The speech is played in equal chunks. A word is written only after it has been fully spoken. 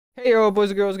Hey yo,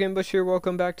 boys and girls, Game Bush here.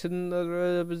 Welcome back to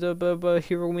another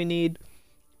Hero We Need.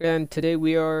 And today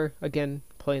we are again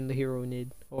playing the Hero We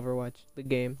Need, Overwatch, the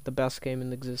game, the best game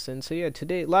in existence. So yeah,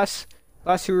 today last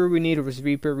Hero We Need was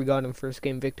Reaper. We got him first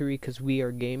game victory because we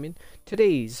are gaming.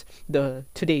 Today's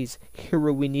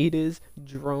Hero We Need is,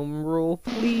 drum roll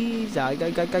please.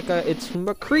 It's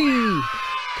mccree,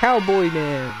 Cowboy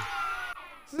Man.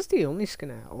 Is this the only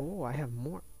skin I have? Oh, I have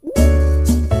more.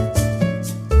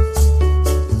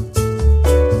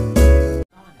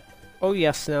 Oh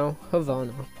yes, now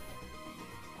Havana.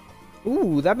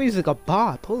 Ooh, that music a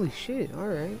bop. Holy shit! All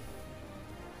right.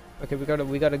 Okay, we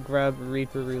gotta grab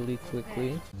Reaper really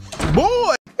quickly.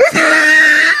 Boy.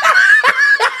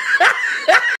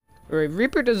 Alright,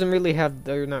 Reaper doesn't really have,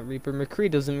 or not Reaper,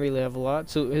 mccree doesn't really have a lot.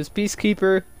 So his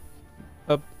Peacekeeper,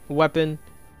 weapon,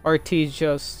 RT's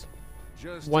just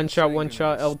one shot.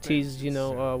 LT's, you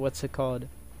know, what's it called?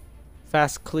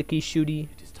 Fast clicky shooty.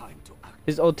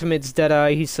 His ultimate's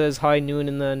Deadeye. He says high noon,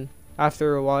 and then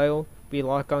after a while we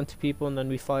lock onto people and then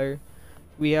we fire.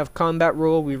 We have combat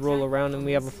roll, we roll around, and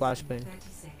we have a flashbang.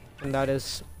 And that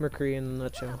is mccree in a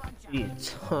nutshell.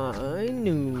 It's high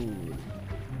noon.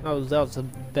 That was a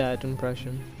bad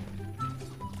impression.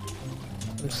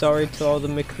 I'm sorry to all the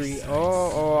mccree.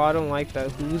 Oh, I don't like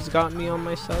that. Who's got me on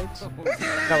my sights?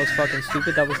 That was fucking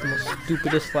stupid. That was the most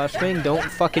stupidest flashbang. Don't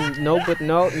fucking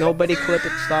nobody clip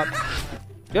it. Stop.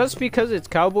 Just because it's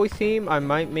cowboy theme, I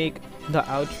might make the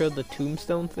outro the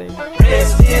Tombstone thing.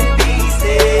 Rest in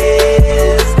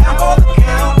pieces.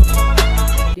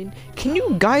 Can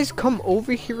you guys come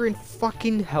over here and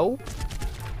fucking help?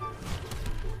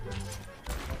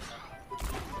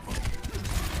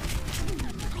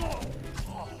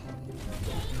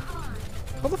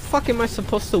 How the fuck am I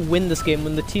supposed to win this game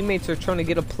when the teammates are trying to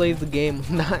get a play of the game,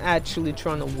 not actually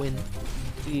trying to win?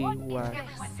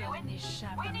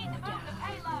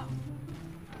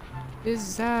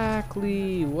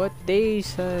 Exactly what they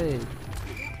said.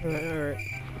 Alright.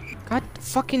 God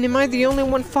fucking, am I the only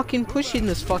one fucking pushing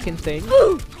this fucking thing?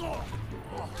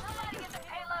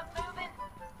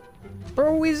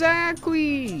 Bro,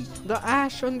 exactly! The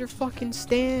Ash under fucking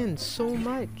stands so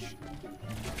much.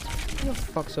 Who the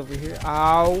fuck's over here?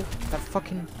 Ow! That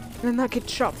fucking... Can I not get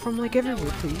shot from like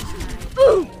everywhere, please?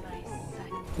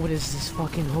 What is this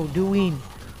fucking hoe doing?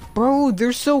 Bro,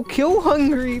 they're so kill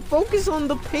hungry. Focus on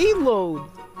the payload.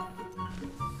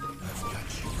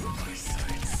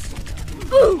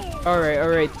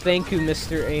 Alright. Thank you,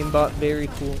 Mr. Aimbot. Very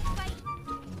cool.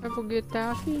 I forget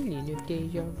that feeling of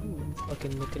deja vu.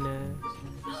 Fucking looking ass.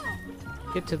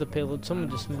 Get to the payload. Someone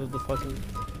just move the fucking...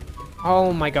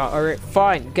 Oh my god. Alright,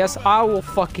 fine. Guess I will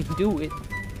fucking do it.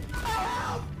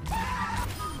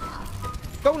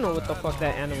 Don't know what the fuck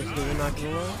that Anna was doing, not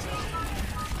gonna lie.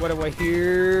 What do I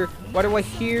hear? What do I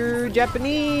hear?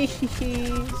 Japanese!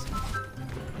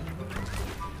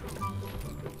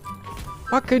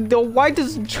 Fucking though, why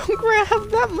does Junkrat have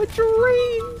that much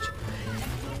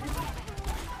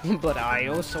range? But I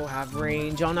also have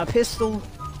range on a pistol.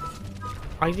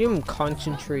 I am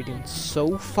concentrating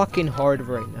so fucking hard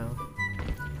right now.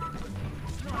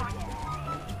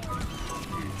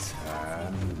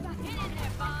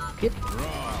 Get...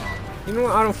 You know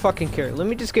what? I don't fucking care. Let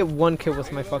me just get one kill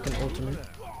with my fucking ultimate.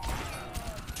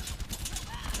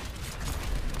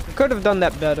 I could have done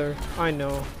that better. I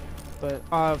know. But,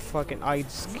 I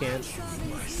just can't.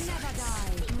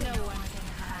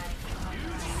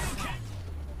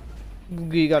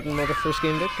 We got another first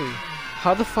game victory.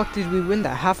 How the fuck did we win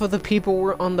that? Half of the people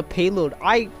were on the payload.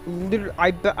 I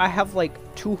bet I have like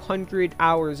 200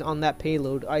 hours on that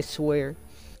payload. I swear.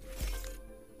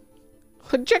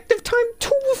 Objective time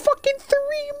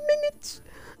 3 minutes.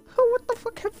 Oh, what the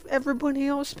fuck have everybody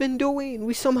else been doing?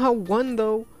 We somehow won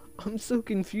though. I'm so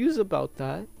confused about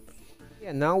that.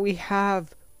 Yeah, now we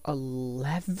have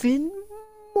 11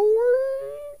 more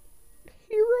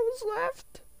heroes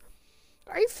left.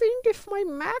 I think if my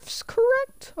math's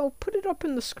correct, I'll put it up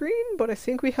in the screen, but I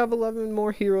think we have 11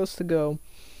 more heroes to go.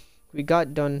 We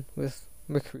got done with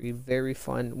mccree. Very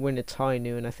fun when it's high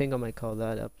noon. I think I might call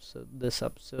that this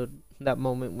episode that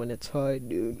moment when it's high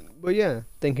noon. But yeah,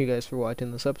 thank you guys for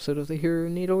watching this episode of the Hero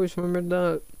Need. Always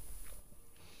remember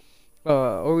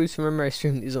that I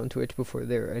stream these on Twitch before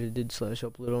they're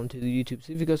edited/upload onto the YouTube.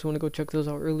 So if you guys want to go check those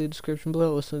out, early description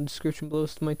below. Also in the description below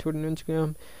is my Twitter and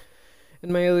Instagram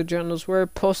and my other channels where I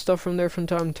post stuff from there from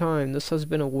time to time. This has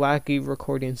been a wacky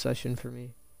recording session for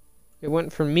me. It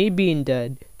went from me being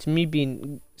dead to me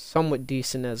being somewhat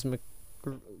decent as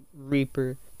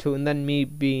Reaper to and then me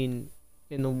being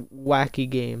in a wacky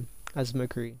game as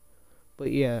mccree.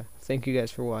 But yeah, thank you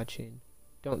guys for watching.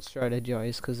 Don't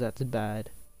strategize because that's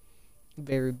bad.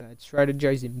 Very bad.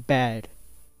 Strategizing bad.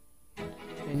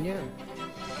 And yeah.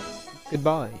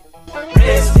 Goodbye.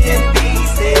 Rest in